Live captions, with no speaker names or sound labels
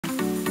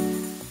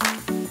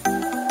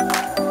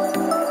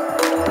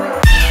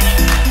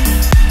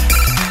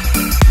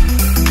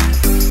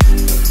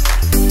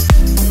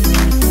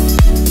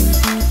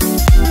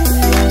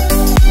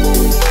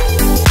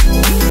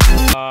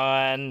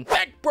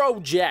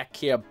BeckBroJack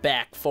here,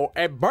 back for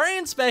a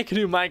brand spanking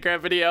new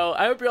Minecraft video.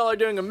 I hope you all are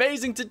doing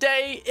amazing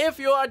today. If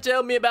you are,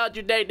 tell me about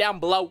your day down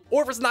below,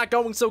 or if it's not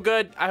going so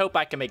good, I hope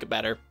I can make it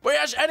better. But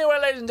yes, anyway,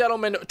 ladies and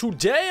gentlemen,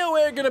 today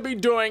we're gonna be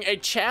doing a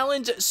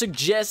challenge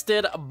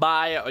suggested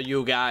by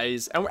you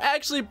guys, and we're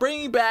actually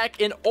bringing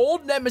back an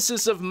old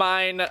nemesis of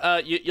mine.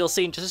 You'll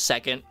see in just a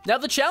second. Now,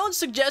 the challenge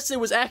suggested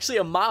was actually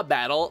a mob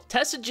battle.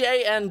 Tessa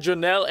J and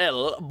Janelle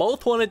L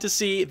both wanted to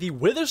see the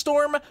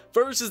Witherstorm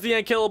versus the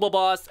Unkillable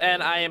boss,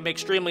 and I am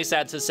extremely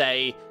sad to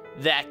say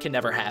that can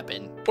never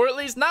happen. Or at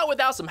least not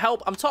without some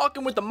help. I'm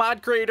talking with the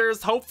mod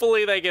creators.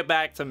 Hopefully they get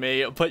back to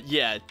me. But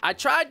yeah, I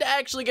tried to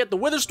actually get the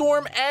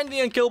Witherstorm and the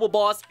Unkillable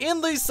boss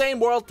in the same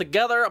world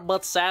together,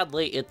 but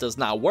sadly it does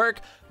not work.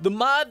 The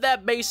mod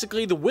that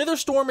basically the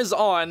Witherstorm is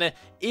on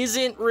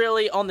isn't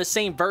really on the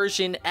same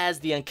version as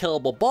the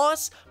Unkillable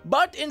boss,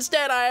 but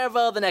instead I have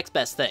the next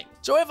best thing.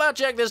 So if I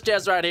check this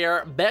chest right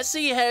here,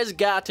 Bessie has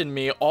gotten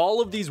me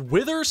all of these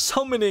wither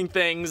summoning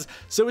things,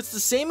 so it's the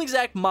same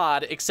exact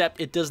mod, except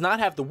it does not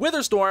have the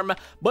Witherstorm,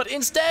 but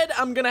instead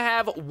I'm gonna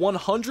have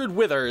 100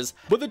 withers.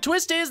 But the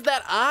twist is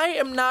that I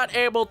am not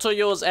able to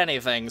use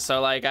anything, so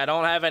like I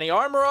don't have any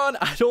armor on,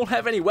 I don't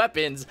have any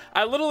weapons.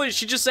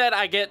 She just said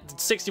I get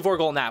 64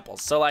 golden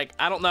apples, so like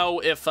I don't know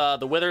if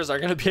the withers are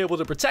gonna be able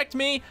to protect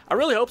me. I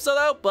really hope so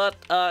though, but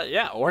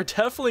yeah, we're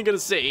definitely gonna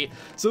see.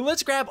 So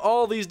let's grab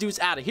all these dudes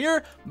out of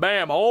here.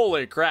 Bam,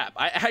 holy crap,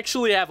 I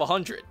actually have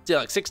 100. So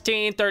like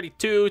 16,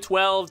 32,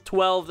 12,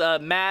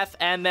 12 math,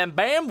 and then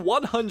bam,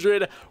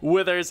 100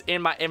 withers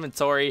in my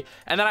inventory.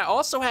 And then I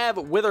also have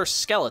wither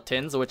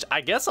skeletons, which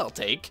I guess I'll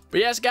take. But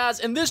yes, guys,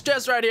 in this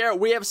chest right here,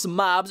 we have some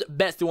mobs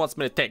Bestie wants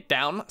me to take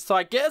down. So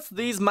I guess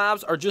these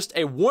mobs are just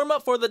a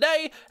warm-up for the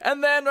day.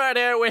 And then right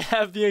here, we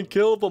have the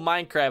Unkillable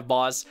Minecraft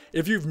boss.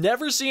 If you've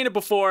never seen it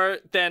before,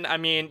 then, I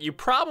mean, you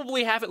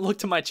probably haven't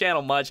looked at my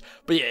channel much.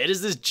 But yeah, it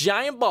is this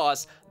giant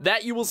boss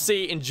that you will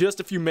see in just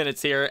a few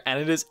minutes here, and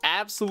it is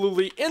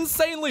absolutely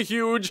insanely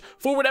huge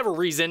for whatever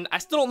reason. I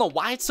still don't know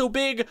why it's so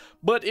big,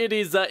 but it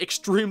is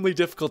extremely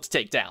difficult to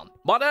take down.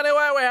 But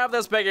anyway, we have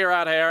this piggy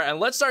right here, and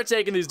let's start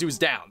taking these dudes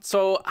down.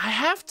 So I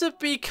have to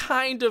be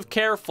kind of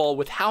careful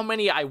with how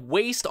many I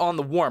waste on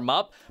the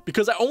warm-up,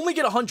 because I only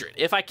get 100.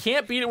 If I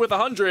can't beat it with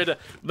 100,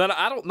 then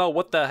I don't know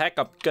what the heck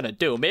I'm gonna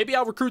do. Maybe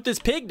I'll recruit this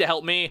pig to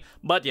help me,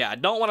 but yeah, I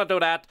don't want to do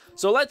that.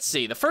 So let's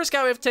see. The first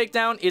guy we have to take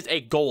down is a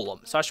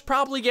golem. So I should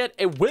probably get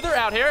a wither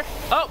out here.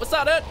 Oh, what's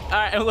that? All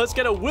right, and let's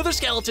get a wither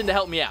skeleton to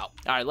help me out.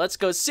 All right, let's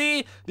go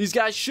see. These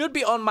guys should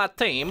be on my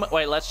team.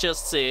 Wait, let's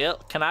just see.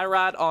 Can I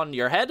ride on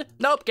your head?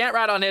 Nope, can't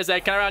ride on his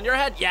head. Can I ride on your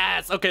head?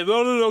 Yes. Okay,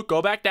 no.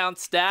 Go back down.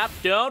 Stop.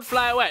 Don't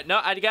fly away. No,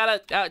 I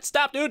gotta...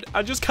 stop, dude.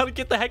 I just gotta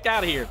get the heck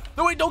out of here.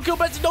 No, wait, don't kill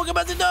Bessie. Don't kill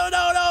Bessie. No.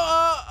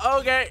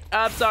 Okay.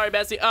 I'm sorry,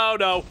 Bessie.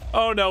 Oh,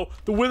 no.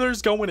 The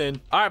wither's going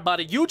in. All right,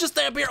 buddy. You just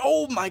stay up here.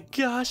 Oh, my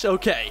gosh.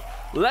 Okay.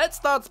 Let's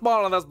start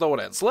spawning this dude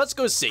in. So let's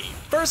go see.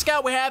 First guy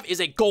we have is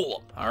a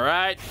golem. All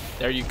right.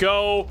 There you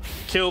go.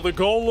 Kill the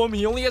golem.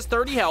 He only has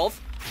 30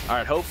 health. All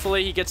right.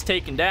 Hopefully he gets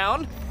taken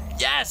down.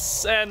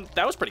 Yes. And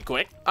that was pretty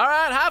quick. All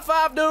right. High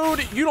five,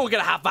 dude. You don't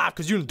get a high five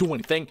because you didn't do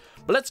anything.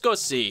 But let's go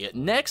see.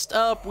 Next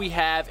up, we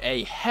have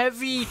a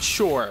heavy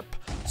chorp.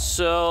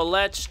 So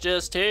let's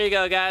just, here you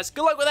go, guys.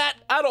 Good luck with that.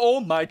 Oh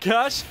my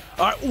gosh.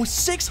 All right, oh,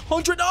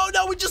 600. Oh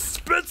no, we just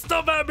spit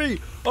stuff at me.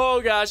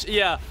 Oh gosh,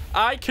 yeah.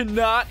 I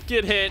cannot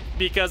get hit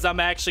because I'm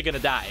actually gonna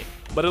die.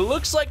 But it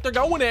looks like they're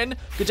going in.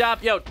 Good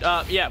job. Yo,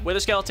 yeah, Wither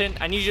Skeleton.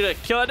 I need you to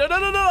kill it. No.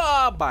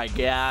 Oh my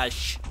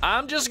gosh.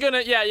 I'm just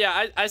gonna,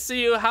 yeah, I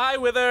see you. Hi,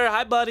 Wither.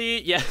 Hi,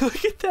 buddy. Yeah,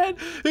 look at that.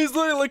 He's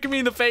literally looking me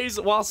in the face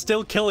while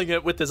still killing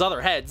it with his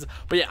other heads.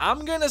 But yeah,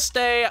 I'm gonna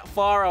stay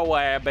far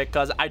away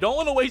because I don't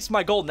want to waste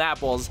my golden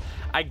apples.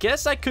 I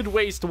guess I could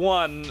waste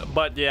one,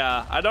 but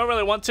yeah, I don't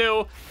really want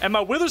to. And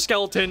my Wither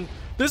Skeleton,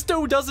 this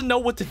dude doesn't know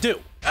what to do.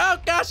 Oh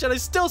gosh, and I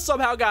still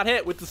somehow got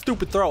hit with the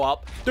stupid throw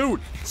up. Dude,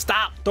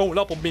 stop throwing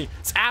up on me.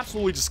 It's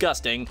absolutely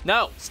disgusting.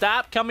 No,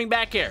 stop coming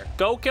back here.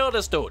 Go kill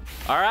this dude.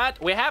 All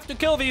right, we have to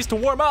kill these to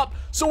warm up,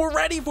 so we're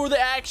ready for the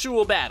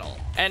actual battle.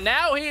 And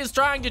now he is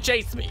trying to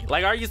chase me.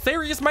 Like, are you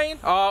serious, man?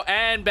 Oh,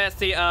 and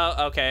Bessie,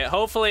 okay.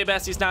 Hopefully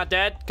Bessie's not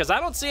dead, because I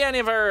don't see any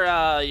of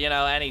her, you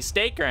know, any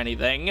stake or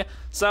anything.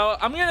 So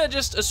I'm gonna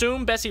just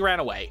assume Bessie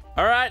ran away.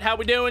 All right, how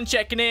we doing?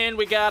 Checking in.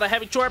 We got a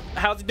heavy chorp.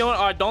 How's he doing?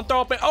 All right, don't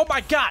throw up. Oh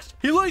my gosh,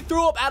 he literally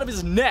threw up out of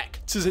his neck.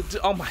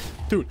 Oh my,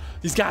 dude,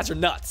 these guys are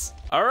nuts.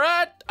 All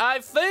right, I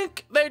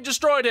think they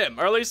destroyed him,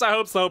 or at least I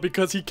hope so,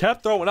 because he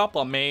kept throwing up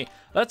on me.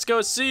 Let's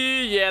go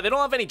see. Yeah, they don't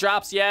have any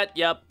drops yet.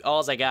 Yep,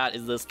 all I got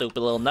is this stupid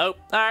little note.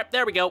 All right,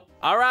 there we go.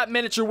 All right,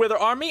 miniature wither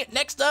army.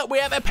 Next up, we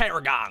have a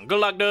paragon. Good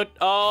luck, dude.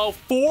 Oh,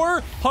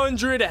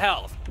 400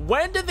 health.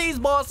 When did these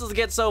bosses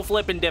get so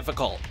flippin'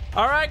 difficult?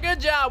 All right, good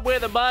job,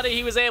 Wither buddy.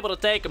 He was able to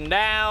take him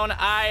down.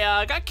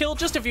 I got killed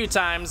just a few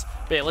times.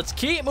 But yeah, let's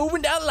keep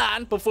moving down the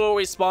line before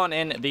we spawn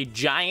in the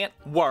giant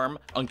worm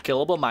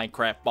Unkillable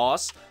Minecraft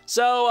boss.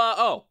 So,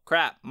 oh,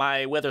 crap.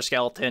 My Wither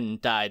Skeleton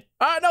died.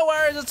 All right, no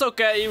worries. It's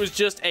okay. He was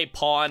just a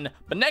pawn.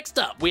 But next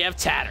up, we have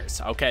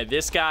Tatters. Okay,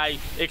 this guy,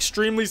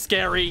 extremely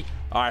scary.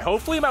 All right,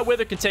 hopefully my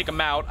wither can take him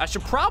out. I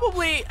should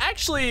probably,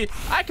 actually,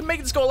 I can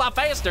make this go a lot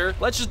faster.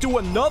 Let's just do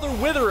another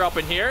wither up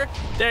in here.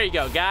 There you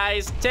go,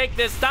 guys. Take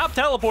this. Stop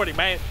teleporting,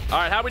 man. All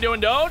right, how we doing?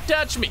 Don't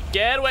touch me.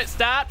 Get away.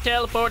 Stop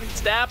teleporting.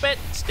 Stop it.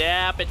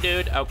 Stop it,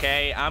 dude.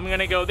 Okay, I'm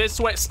gonna go this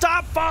way.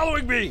 Stop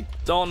following me.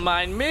 Don't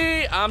mind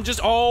me. I'm just,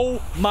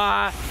 oh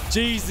my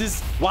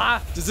Jesus.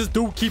 Why does this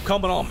dude keep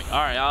coming on me? All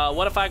right,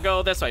 what if I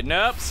go this way?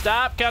 Nope,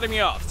 stop cutting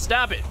me off.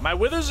 Stop it. My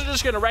withers are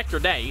just gonna wreck your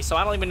day, so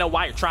I don't even know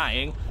why you're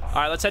trying.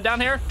 All right, let's head down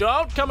here.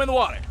 Don't come in the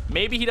water.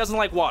 Maybe he doesn't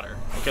like water.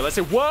 Okay, let's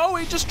say, whoa,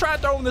 he just tried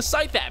throwing the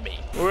scythe at me.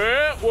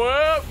 Whoa,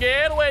 whoa,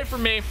 get away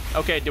from me.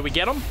 Okay, did we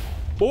get him?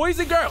 Boys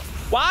and girls,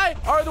 why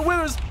are the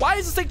withers, why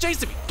is this thing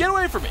chasing me? Get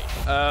away from me.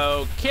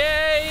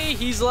 Okay,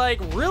 he's like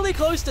really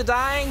close to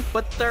dying,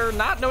 but they're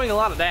not doing a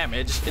lot of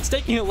damage. It's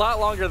taking a lot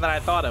longer than I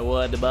thought it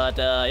would, but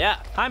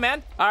yeah. Hi,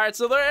 man. All right,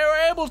 so they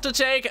were able to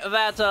take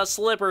that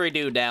slippery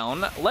dude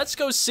down. Let's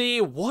go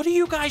see, what are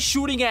you guys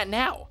shooting at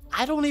now?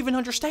 I don't even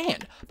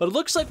understand. But it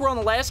looks like we're on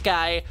the last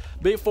guy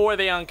before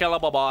the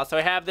unkillable boss. So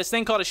I have this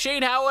thing called a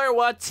Shade Howler.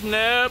 What's?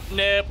 Nope,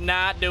 nope,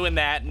 not doing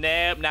that.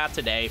 Nope, not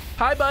today.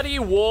 Hi, buddy.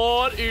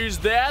 What is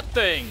that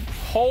thing?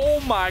 Oh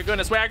my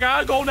goodness. Wait, I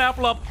got a golden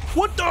apple up.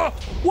 What the?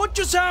 What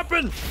just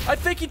happened? I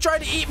think he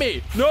tried to eat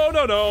me. No,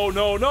 no, no,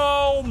 no,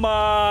 no.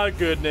 My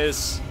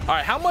goodness. All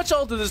right, how much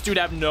health does this dude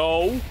have?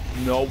 No,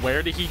 no.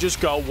 Where did he just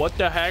go? What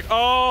the heck?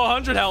 Oh,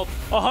 100 health.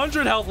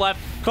 100 health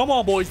left. Come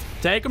on, boys.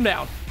 Take him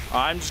down.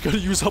 I'm just gonna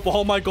use up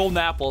all my golden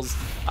apples.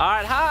 All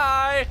right,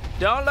 hi.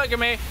 Don't look at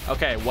me.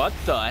 Okay, what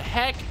the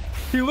heck?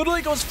 He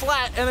literally goes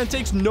flat and then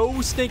takes no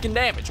stinking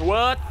damage.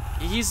 What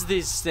is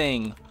this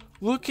thing?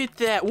 Look at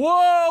that.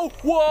 Whoa,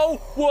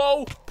 whoa,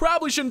 whoa.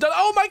 Probably shouldn't have done.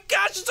 Oh my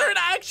gosh, is there an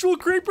actual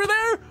creeper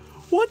there?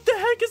 What the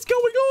heck is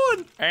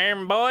going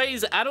on?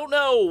 Boys, I don't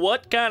know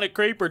what kind of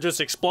creeper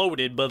just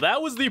exploded, but that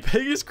was the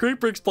biggest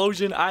creeper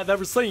explosion I've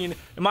ever seen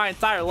in my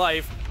entire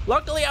life.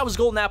 Luckily, I was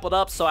golden appled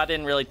up, so I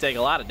didn't really take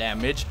a lot of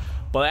damage.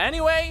 But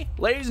anyway,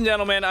 ladies and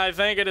gentlemen, I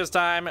think it is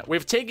time.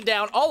 We've taken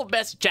down all of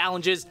Bessie's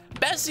challenges.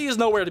 Bessie is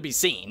nowhere to be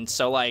seen,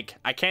 so like,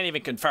 I can't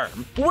even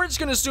confirm. But we're just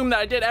gonna assume that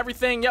I did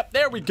everything. Yep,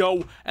 there we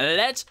go. And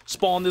let's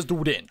spawn this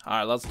dude in. All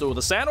right, let's do the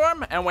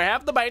sandworm, and we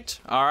have the bait.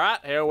 All right,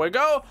 here we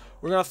go.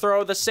 We're gonna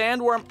throw the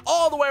sandworm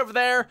all the way over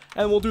there,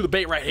 and we'll do the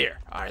bait right here.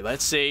 All right,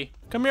 let's see.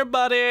 Come here,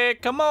 buddy.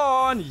 Come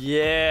on.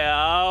 Yeah,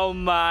 oh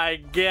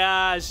my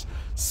gosh.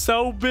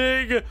 So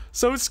big,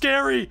 so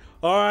scary.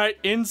 All right,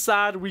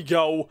 inside we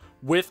go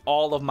with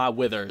all of my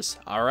withers.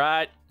 All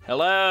right.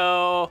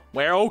 Hello?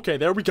 Where? Okay,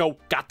 there we go.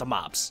 Got the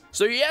mobs.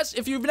 So yes,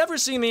 if you've never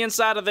seen the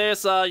inside of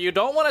this, you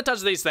don't want to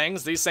touch these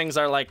things. These things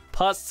are like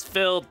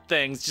pus-filled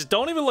things. Just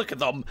don't even look at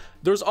them.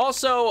 There's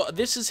also,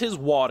 this is his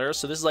water,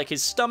 so this is like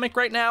his stomach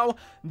right now.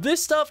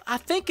 This stuff, I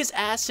think, is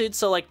acid,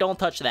 so like, don't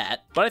touch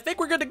that. But I think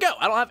we're good to go.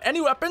 I don't have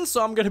any weapons,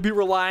 so I'm gonna be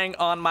relying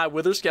on my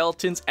wither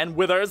skeletons and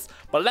withers,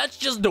 but let's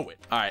just do it.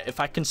 All right, if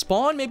I can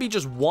spawn maybe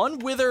just one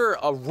wither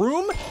a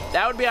room,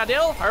 that would be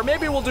ideal, or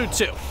maybe we'll do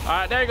two. All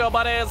right, there you go,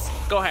 buddies.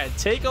 Go ahead,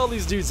 take all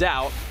these dudes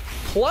out.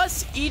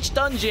 Plus, each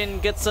dungeon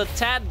gets a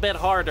tad bit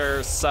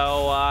harder,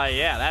 so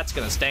yeah, that's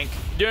gonna stink.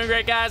 Doing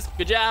great, guys.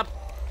 Good job.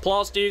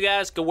 Applause to you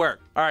guys. Good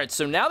work. All right,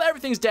 so now that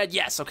everything's dead,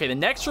 yes. Okay, the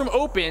next room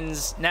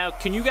opens. Now,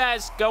 can you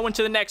guys go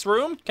into the next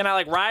room? Can I,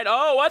 like, ride?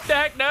 Oh, what the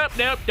heck? Nope,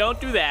 nope, don't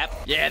do that.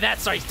 Yeah,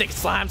 that's right, sticky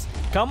slimes.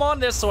 Come on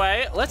this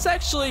way. Let's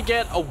actually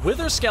get a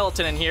wither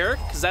skeleton in here,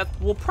 because that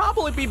will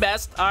probably be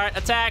best. All right,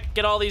 attack.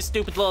 Get all these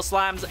stupid little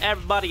slimes.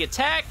 Everybody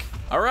attack.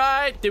 All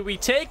right, did we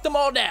take them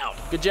all down?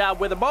 Good job,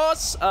 Wither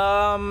Boss.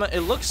 It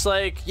looks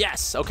like,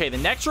 yes. Okay, the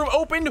next room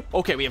opened.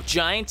 Okay, we have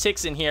giant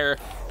ticks in here.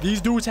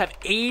 These dudes have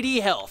 80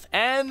 health,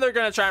 and they're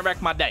gonna try and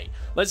wreck my day.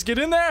 Let's get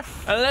in there,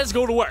 and let's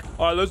go to work.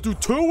 All right, let's do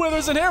 2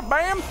 withers in here.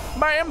 Bam,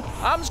 bam.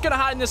 I'm just gonna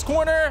hide in this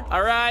corner.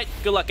 All right,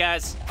 good luck,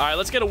 guys. All right,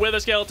 let's get a wither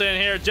skeleton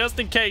in here, just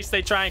in case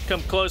they try and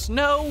come close.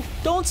 No,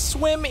 don't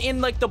swim in,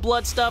 like, the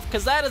blood stuff,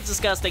 because that is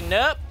disgusting.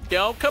 Nope.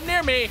 Don't come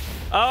near me.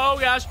 Oh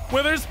gosh,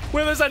 withers,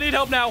 I need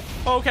help now.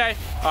 Okay.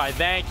 All right,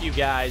 thank you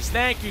guys.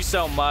 Thank you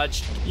so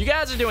much. You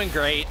guys are doing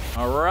great.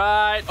 All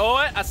right. Oh,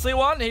 I see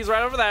one. He's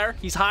right over there.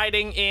 He's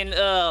hiding in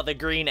the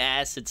green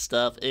acid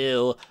stuff.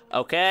 Ew.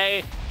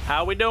 Okay.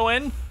 How we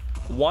doing?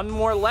 One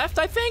more left,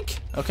 I think.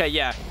 Okay,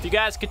 yeah. If you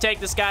guys could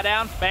take this guy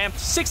down. Bam.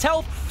 6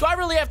 health. Do I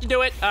really have to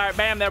do it? All right,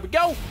 bam. There we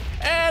go.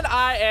 And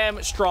I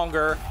am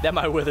stronger than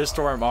my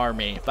Witherstorm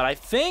army. But I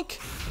think,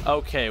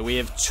 okay, we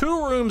have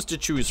 2 rooms to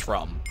choose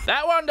from.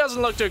 That one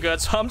doesn't look too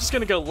good, so I'm just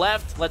gonna go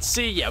left. Let's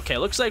see. Yeah, okay,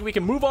 looks like we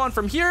can move on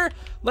from here.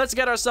 Let's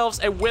get ourselves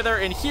a wither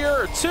in here,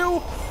 or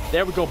 2.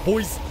 There we go,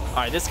 boys. All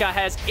right, this guy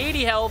has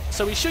 80 health,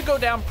 so he should go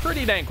down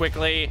pretty dang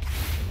quickly.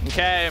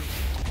 Okay,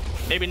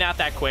 maybe not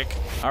that quick.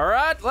 All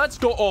right, let's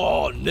go.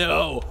 Oh,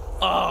 no.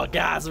 Oh,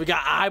 guys, we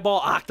got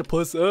eyeball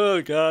octopus.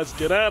 Oh, gosh,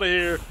 get out of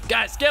here.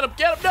 Guys, get him,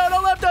 get him. No,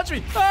 don't let him touch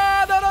me.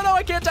 Ah, no, no, no,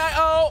 I can't die.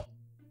 Oh,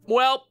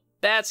 well,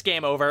 that's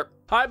game over.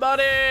 Hi,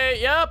 buddy.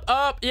 Yep,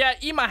 yeah,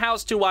 eat my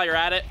house, too, while you're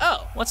at it.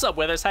 Oh, what's up,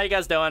 Withers? How you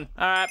guys doing?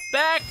 All right,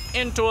 back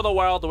into the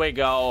world we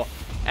go.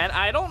 And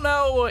I don't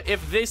know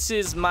if this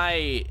is my...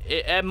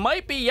 It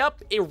might be,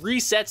 yup, it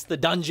resets the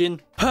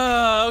dungeon.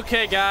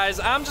 Okay, guys,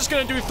 I'm just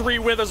gonna do 3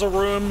 withers a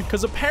room,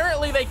 because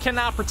apparently they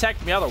cannot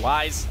protect me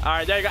otherwise. All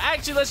right, there you go.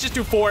 Actually, let's just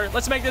do 4.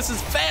 Let's make this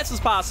as fast as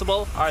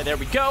possible. All right, there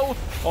we go.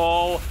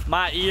 Oh,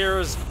 my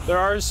ears. There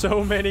are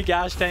so many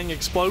gosh dang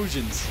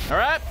explosions. All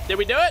right, did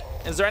we do it?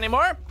 Is there any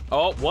more?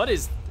 Oh, what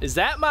is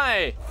that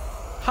my...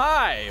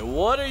 Hi,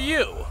 what are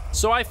you?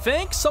 So I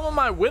think some of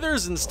my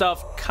withers and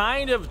stuff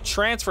kind of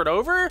transferred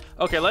over.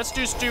 Okay, let's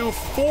just do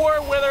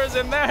 4 withers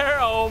in there.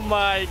 Oh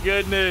my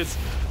goodness.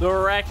 The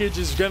wreckage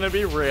is gonna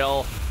be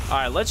real. All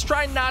right, let's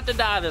try not to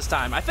die this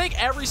time. I think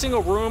every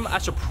single room I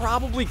should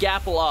probably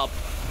gapple up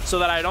so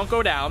that I don't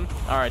go down.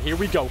 All right, here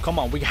we go. Come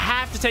on, we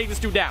have to take this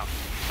dude down.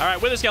 All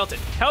right, Wither Skeleton,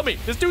 help me.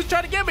 This dude's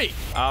trying to get me.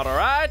 All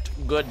right,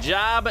 good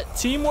job.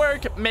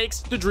 Teamwork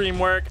makes the dream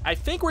work. I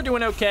think we're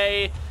doing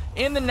okay.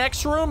 In the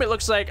next room, it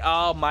looks like,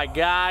 oh my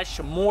gosh,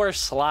 more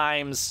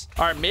slimes.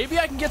 All right, maybe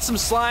I can get some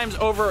slimes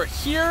over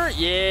here.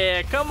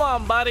 Yeah, come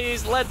on,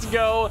 buddies, let's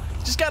go.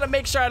 Just gotta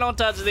make sure I don't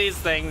touch these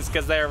things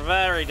because they're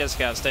very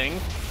disgusting.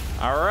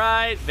 All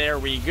right, there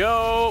we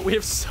go. We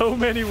have so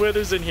many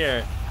withers in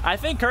here. I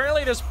think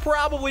currently there's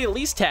probably at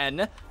least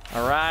 10.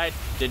 All right,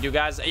 did you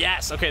guys,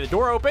 yes, okay, the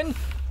door open.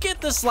 Get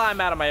the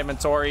slime out of my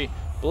inventory.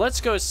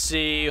 Let's go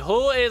see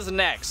who is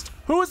next.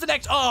 Who is the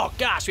next? Oh,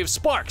 gosh, we have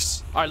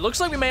sparks. All right, looks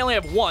like we may only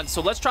have 1, so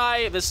let's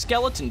try this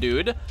skeleton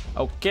dude.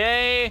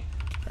 Okay,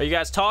 are you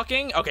guys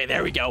talking? Okay,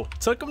 there we go.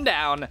 Took him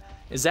down.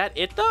 Is that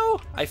it, though?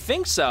 I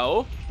think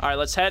so. All right,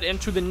 let's head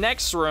into the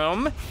next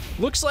room.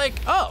 Looks like,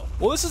 oh,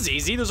 well, this is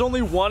easy. There's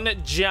only 1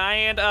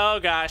 giant, oh,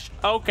 gosh.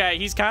 Okay,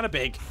 he's kind of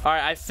big. All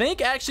right, I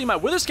think, actually, my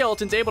wither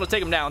skeleton's able to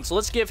take him down, so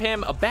let's give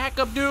him a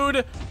backup,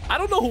 dude. I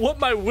don't know what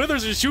my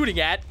withers are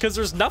shooting at, because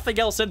there's nothing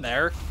else in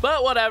there.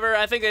 But whatever,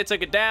 I think they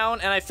took it down,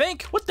 and I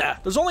think, what the?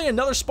 There's only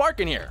another spark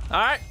in here.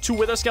 All right, 2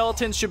 wither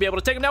skeletons should be able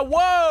to take him down.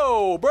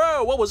 Whoa,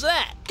 bro, what was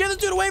that? Get this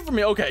dude away from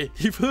me. Okay,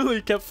 he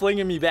literally kept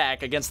flinging me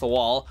back against the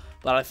wall.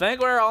 But I think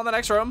we're on the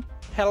next room.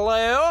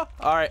 Hello?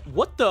 All right,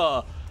 what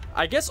the?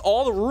 I guess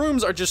all the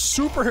rooms are just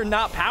super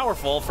not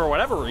powerful for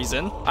whatever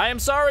reason. I am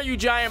sorry, you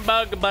giant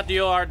bug, but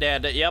you are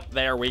dead. Yep,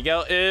 there we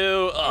go.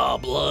 Ew, oh,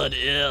 blood.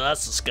 Ew,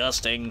 that's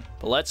disgusting.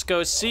 But let's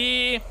go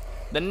see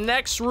the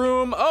next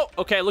room. Oh,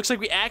 okay, looks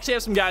like we actually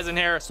have some guys in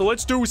here. So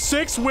let's do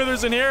 6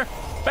 withers in here.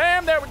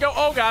 Bam, there we go.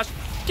 Oh, gosh.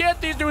 Get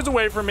these dudes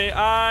away from me.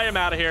 I am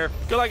out of here.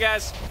 Good luck,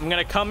 guys. I'm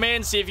gonna come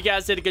in, see if you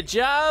guys did a good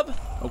job.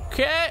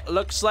 Okay,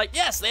 looks like,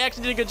 yes, they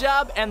actually did a good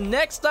job. And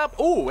next up,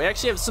 oh, we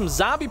actually have some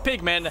zombie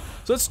pigmen.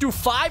 So let's do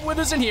 5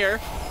 withers in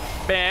here.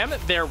 Bam,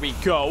 there we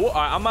go. All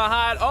right, I'm gonna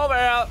hide over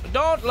here.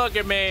 Don't look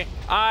at me.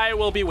 I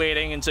will be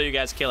waiting until you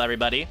guys kill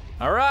everybody.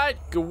 All right,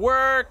 good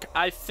work.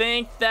 I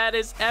think that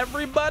is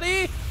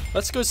everybody.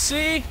 Let's go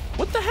see.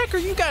 What the heck are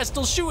you guys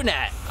still shooting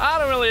at? I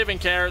don't really even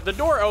care. The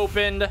door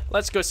opened.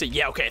 Let's go see.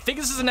 Yeah, okay. I think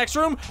this is the next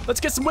room.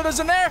 Let's get some withers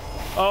in there.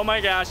 Oh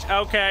my gosh.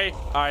 Okay.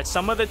 All right.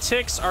 Some of the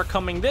ticks are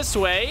coming this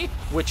way,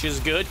 which is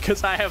good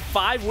because I have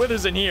 5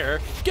 withers in here.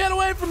 Get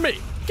away from me.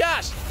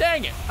 Gosh,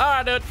 dang it. All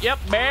right, dude. Yep.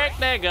 Back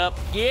that up.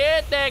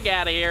 Get that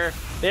out of here.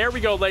 There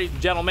we go, ladies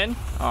and gentlemen.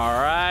 All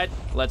right.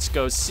 Let's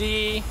go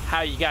see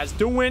how you guys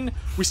doing.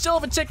 We still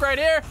have a tick right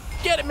here.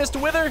 Get it,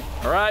 Mr. Wither.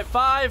 All right,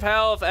 5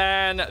 health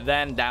and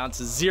then down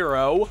to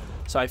 0.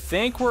 So I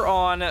think we're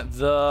on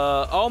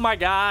the... Oh my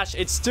gosh,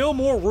 it's still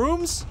more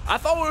rooms? I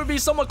thought we would be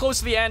somewhat close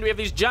to the end. We have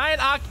these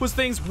giant octopus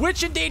things,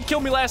 which indeed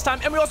killed me last time.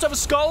 And we also have a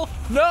skull.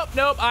 Nope,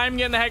 nope, I'm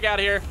getting the heck out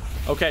of here.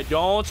 Okay,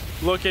 don't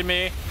look at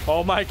me.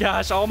 Oh my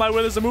gosh, all my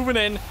withers are moving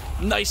in.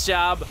 Nice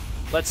job.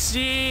 Let's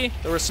see.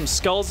 There were some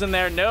skulls in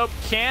there. Nope,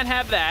 can't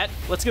have that.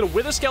 Let's get a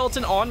wither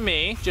skeleton on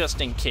me, just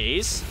in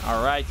case.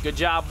 All right, good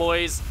job,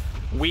 boys.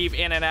 Weave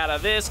in and out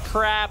of this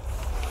crap.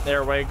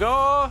 There we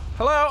go.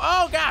 Hello?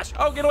 Oh, gosh.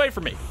 Oh, get away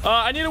from me.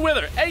 I need a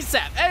wither.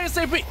 ASAP.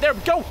 ASAP. There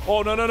we go.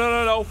 Oh, no, no, no,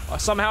 no, no.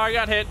 Somehow I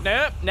got hit.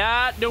 Nope,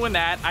 not doing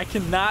that. I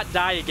cannot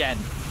die again.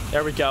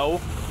 There we go.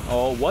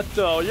 Oh, what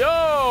the?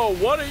 Yo,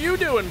 what are you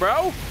doing,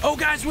 bro? Oh,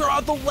 guys, we're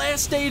on the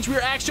last stage.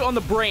 We're actually on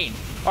the brain.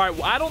 All right,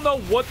 well, I don't know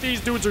what these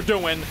dudes are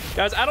doing.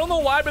 Guys, I don't know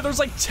why, but there's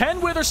like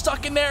 10 withers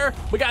stuck in there.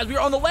 But guys, we're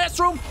on the last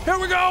room. Here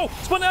we go.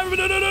 Spawn out.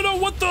 No, no, no, no.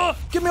 What the?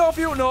 Get me off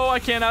you. No, I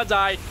cannot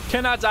die.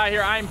 Cannot die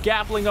here. I am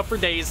gappling up for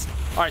days.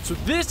 All right, so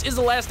this is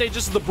the last stage.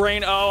 This is the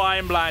brain. Oh, I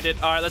am blinded.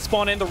 All right, let's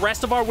spawn in the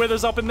rest of our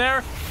withers up in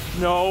there.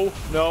 No,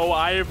 no,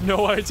 I have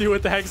no idea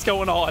what the heck's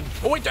going on.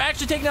 Oh, wait, they're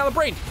actually taking out the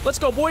brain. Let's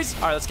go, boys.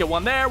 All right, let's get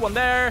one there, one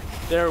there.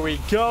 There we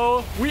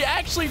go. We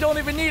actually don't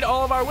even need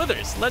all of our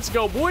withers. Let's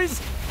go,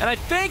 boys. And I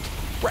think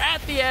we're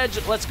at the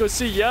edge. Let's go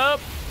see. Yup.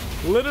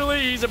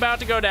 Literally, he's about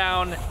to go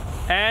down.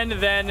 And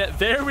then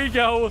there we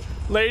go,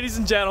 ladies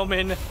and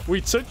gentlemen.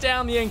 We took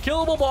down the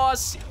unkillable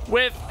boss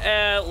with,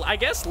 I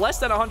guess, less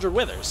than 100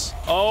 withers.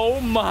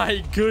 Oh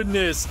my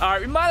goodness. All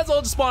right, we might as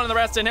well just spawn the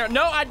rest in here.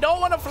 No, I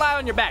don't want to fly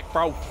on your back,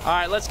 bro. All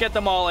right, let's get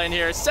them all in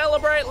here.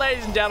 Celebrate,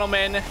 ladies and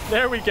gentlemen.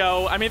 There we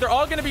go. I mean, they're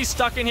all going to be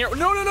stuck in here.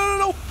 No, no, no, no,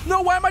 no.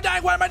 No, why am I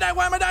dying? Why am I dying?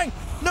 Why am I dying?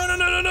 No, no,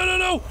 no, no, no, no,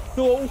 no.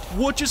 No,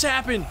 what just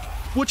happened?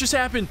 What just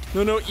happened?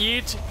 No, no,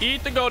 eat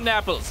the golden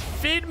apples.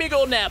 Feed me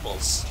golden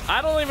apples.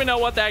 I don't even know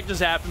what the heck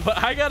just happened, but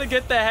I gotta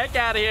get the heck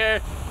out of here.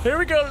 Here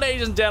we go,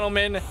 ladies and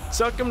gentlemen.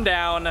 Suck them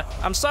down.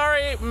 I'm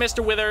sorry,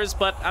 Mr. Withers,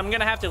 but I'm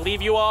gonna have to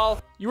leave you all.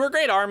 You were a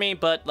great army,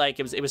 but like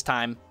it was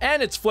time.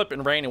 And it's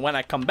flipping raining when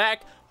I come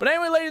back. But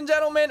anyway, ladies and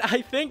gentlemen,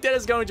 I think that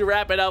is going to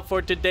wrap it up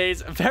for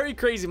today's very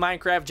crazy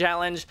Minecraft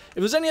challenge. If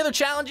there's any other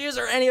challenges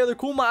or any other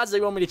cool mods that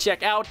you want me to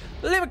check out,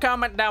 leave a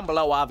comment down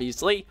below,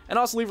 obviously. And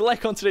also leave a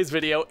like on today's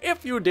video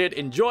if you did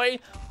enjoy.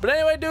 But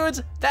anyway,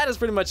 dudes, that is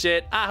pretty much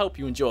it. I hope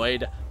you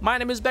enjoyed. My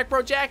name is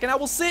BeckBroJack, and I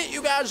will see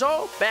you guys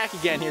all back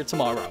again here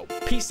tomorrow.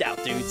 Peace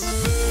out,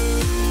 dudes.